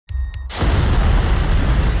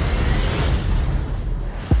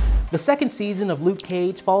The second season of Luke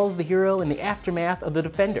Cage follows the hero in the aftermath of the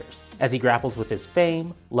Defenders, as he grapples with his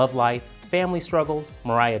fame, love life, family struggles,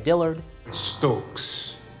 Mariah Dillard.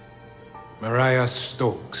 Stokes. Mariah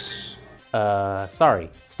Stokes.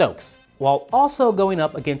 Stokes. While also going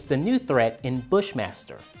up against a new threat in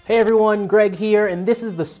Bushmaster. Hey everyone, Greg here, and this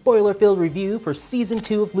is the spoiler-filled review for Season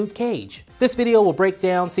 2 of Luke Cage. This video will break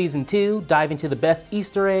down Season 2, dive into the best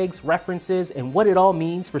Easter eggs, references, and what it all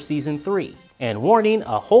means for Season 3. And warning,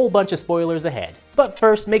 a whole bunch of spoilers ahead. But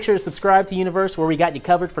first, make sure to subscribe to Universe, where we got you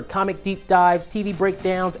covered for comic deep dives, TV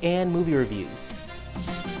breakdowns, and movie reviews.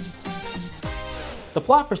 The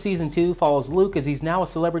plot for Season 2 follows Luke as he's now a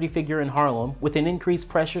celebrity figure in Harlem, with an increased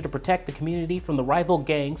pressure to protect the community from the rival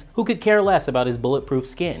gangs who could care less about his bulletproof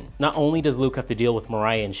skin. Not only does Luke have to deal with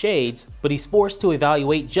Mariah and Shades, but he's forced to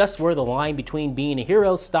evaluate just where the line between being a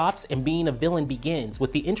hero stops and being a villain begins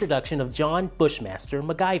with the introduction of John Bushmaster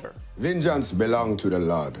MacGyver. Vengeance belongs to the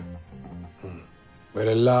Lord. But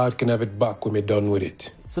the Lord can have it back when we're done with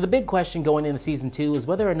it. So the big question going into Season 2 is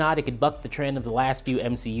whether or not it could buck the trend of the last few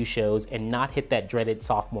MCU shows and not hit that dreaded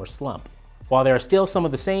sophomore slump. While there are still some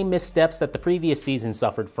of the same missteps that the previous season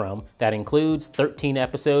suffered from, that includes 13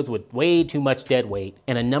 episodes with way too much dead weight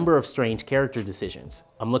and a number of strange character decisions.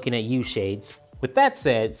 I'm looking at you, Shades. With that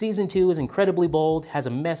said, Season 2 is incredibly bold, has a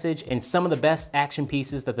message, and some of the best action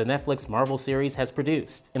pieces that the Netflix Marvel series has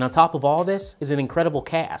produced. And on top of all this is an incredible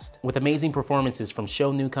cast, with amazing performances from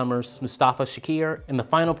show newcomers Mustafa Shakir and the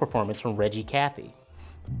final performance from Reggie Cathy.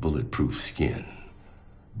 Bulletproof skin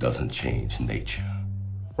doesn't change nature.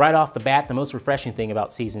 Right off the bat, the most refreshing thing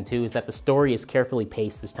about Season 2 is that the story is carefully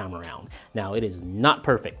paced this time around. Now, it is not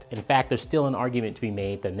perfect. In fact, there's still an argument to be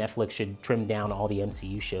made that Netflix should trim down all the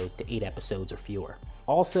MCU shows to 8 episodes or fewer.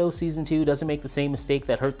 Also, Season 2 doesn't make the same mistake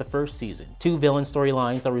that hurt the first season. 2 villain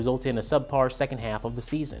storylines that resulted in a subpar second half of the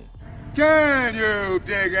season. Can you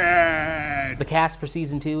dig it? The cast for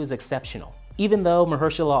Season 2 is exceptional. Even though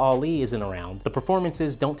Mahershala Ali isn't around, the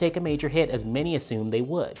performances don't take a major hit as many assume they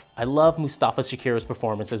would. I love Mustafa Shakir's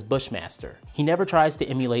performance as Bushmaster. He never tries to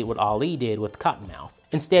emulate what Ali did with Cottonmouth.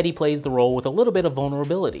 Instead, he plays the role with a little bit of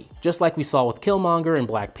vulnerability. Just like we saw with Killmonger and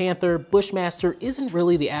Black Panther, Bushmaster isn't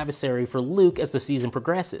really the adversary for Luke as the season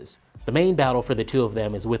progresses. The main battle for the two of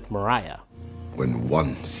them is with Mariah. When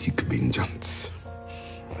one seek vengeance,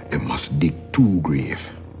 it must dig 2 graves.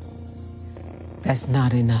 That's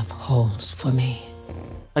not enough holes for me.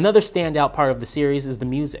 Another standout part of the series is the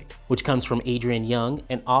music, which comes from Adrian Young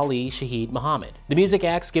and Ali Shaheed Muhammad. The music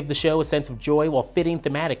acts give the show a sense of joy while fitting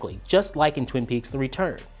thematically, just like in Twin Peaks: The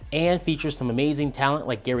Return, and features some amazing talent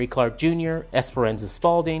like Gary Clark Jr., Esperanza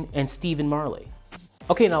Spalding, and Stephen Marley.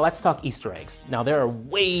 Okay, now let's talk Easter eggs. Now there are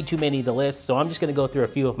way too many to list, so I'm just gonna go through a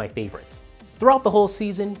few of my favorites. Throughout the whole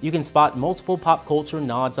season, you can spot multiple pop culture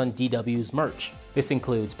nods on DW's merch. This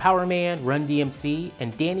includes Power Man, Run DMC,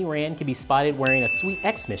 and Danny Rand can be spotted wearing a Sweet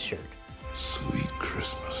Xmas shirt. Sweet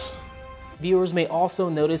Christmas. Viewers may also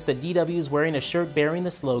notice that DW is wearing a shirt bearing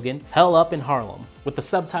the slogan, Hell Up in Harlem, with the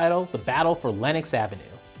subtitle, The Battle for Lenox Avenue.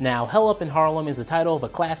 Now, Hell Up in Harlem is the title of a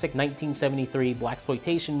classic 1973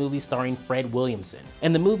 blaxploitation movie starring Fred Williamson.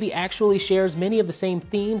 And the movie actually shares many of the same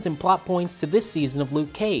themes and plot points to this season of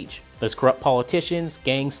Luke Cage. There's corrupt politicians,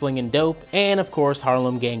 gang slinging dope, and of course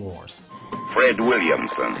Harlem gang wars. Fred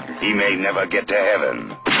Williamson, he may never get to heaven,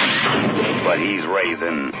 but he's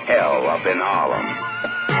raising hell up in Harlem.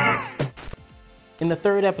 In the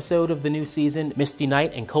 3rd episode of the new season, Misty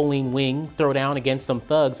Knight and Colleen Wing throw down against some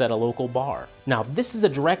thugs at a local bar. Now, this is a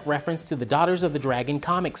direct reference to the Daughters of the Dragon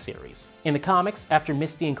comic series. In the comics, after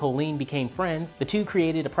Misty and Colleen became friends, the two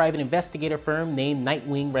created a private investigator firm named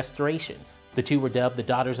Nightwing Restorations. The two were dubbed the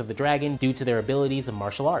Daughters of the Dragon due to their abilities in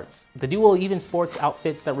martial arts. The duo even sports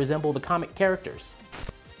outfits that resemble the comic characters.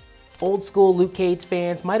 Old school Luke Cage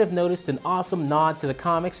fans might have noticed an awesome nod to the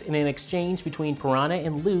comics in an exchange between Piranha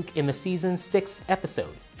and Luke in the season's 6th episode.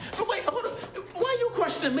 So wait, hold up. Why are you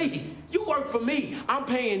questioning me? You work for me. I'm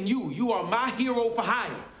paying you. You are my hero for hire.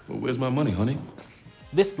 Well, where's my money, honey?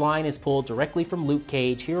 This line is pulled directly from Luke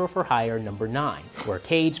Cage Hero for Hire number 9, where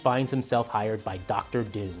Cage finds himself hired by Dr.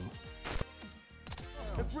 Doom.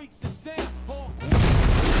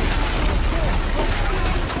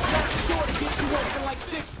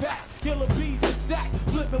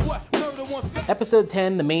 Episode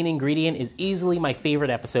 10, The Main Ingredient, is easily my favorite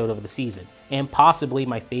episode of the season, and possibly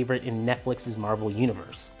my favorite in Netflix's Marvel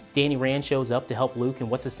Universe. Danny Rand shows up to help Luke in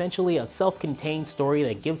what's essentially a self-contained story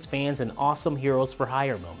that gives fans an awesome Heroes for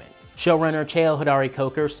Hire moment. Showrunner Cheo Hodari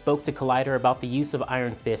Coker spoke to Collider about the use of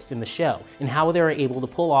Iron Fist in the show and how they were able to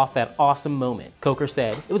pull off that awesome moment. Coker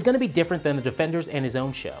said, "It was going to be different than the Defenders and his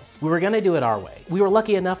own show. We were going to do it our way. We were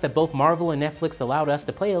lucky enough that both Marvel and Netflix allowed us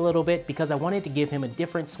to play a little bit because I wanted to give him a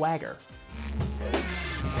different swagger."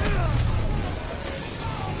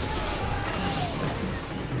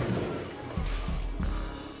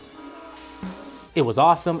 It was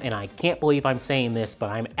awesome, and I can't believe I'm saying this, but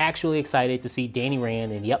I'm actually excited to see Danny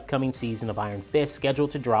Rand in the upcoming season of Iron Fist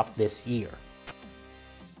scheduled to drop this year.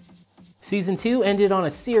 Season 2 ended on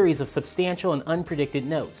a series of substantial and unpredicted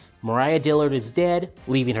notes. Mariah Dillard is dead,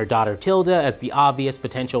 leaving her daughter Tilda as the obvious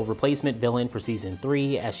potential replacement villain for Season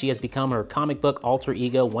 3, as she has become her comic book alter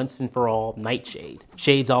ego once and for all, Nightshade.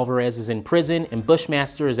 Shades Alvarez is in prison, and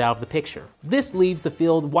Bushmaster is out of the picture. This leaves the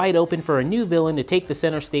field wide open for a new villain to take the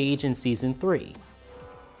center stage in Season 3.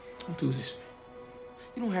 Don't do this.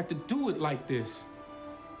 You don't have to do it like this.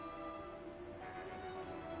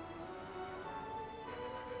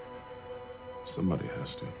 Somebody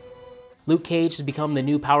has to. Luke Cage has become the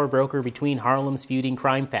new power broker between Harlem's feuding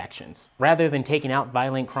crime factions. Rather than taking out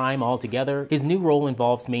violent crime altogether, his new role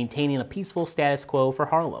involves maintaining a peaceful status quo for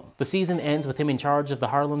Harlem. The season ends with him in charge of the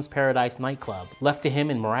Harlem's Paradise nightclub, left to him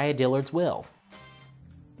in Mariah Dillard's will.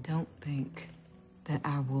 Don't think that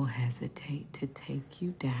I will hesitate to take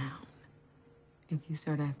you down if you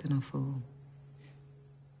start acting a fool.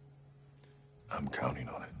 I'm counting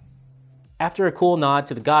on it. After a cool nod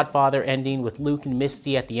to The Godfather ending with Luke and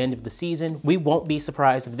Misty at the end of the season, we won't be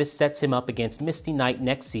surprised if this sets him up against Misty Knight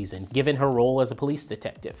next season, given her role as a police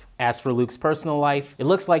detective. As for Luke's personal life, it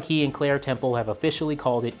looks like he and Claire Temple have officially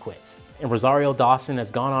called it quits. And Rosario Dawson has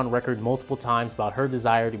gone on record multiple times about her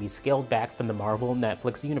desire to be scaled back from the Marvel and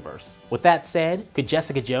Netflix universe. With that said, could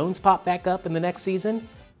Jessica Jones pop back up in the next season?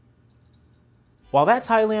 While that's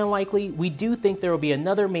highly unlikely, we do think there will be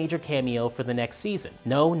another major cameo for the next season.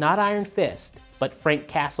 No, not Iron Fist, but Frank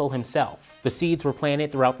Castle himself. The seeds were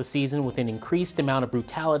planted throughout the season with an increased amount of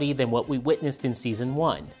brutality than what we witnessed in Season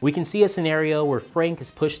 1. We can see a scenario where Frank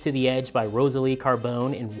is pushed to the edge by Rosalie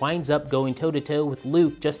Carbone and winds up going toe-to-toe with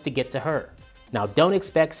Luke just to get to her. Now, don't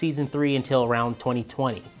expect Season 3 until around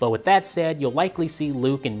 2020, but with that said, you'll likely see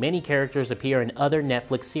Luke and many characters appear in other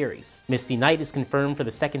Netflix series. Misty Knight is confirmed for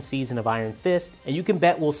the second season of Iron Fist, and you can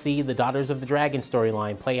bet we'll see the Daughters of the Dragon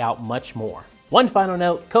storyline play out much more. One final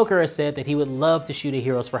note, Coker has said that he would love to shoot a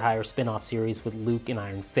Heroes for Hire spin-off series with Luke and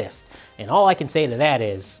Iron Fist, and all I can say to that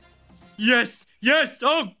is, yes! Yes!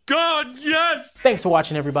 Oh God, yes! Thanks for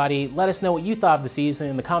watching, everybody. Let us know what you thought of the season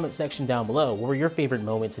in the comment section down below. What were your favorite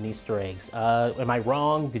moments and Easter eggs? Am I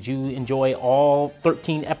wrong? Did you enjoy all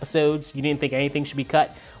 13 episodes? You didn't think anything should be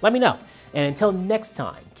cut? Let me know. And until next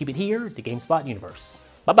time, keep it here at the GameSpot universe.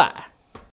 Bye-bye.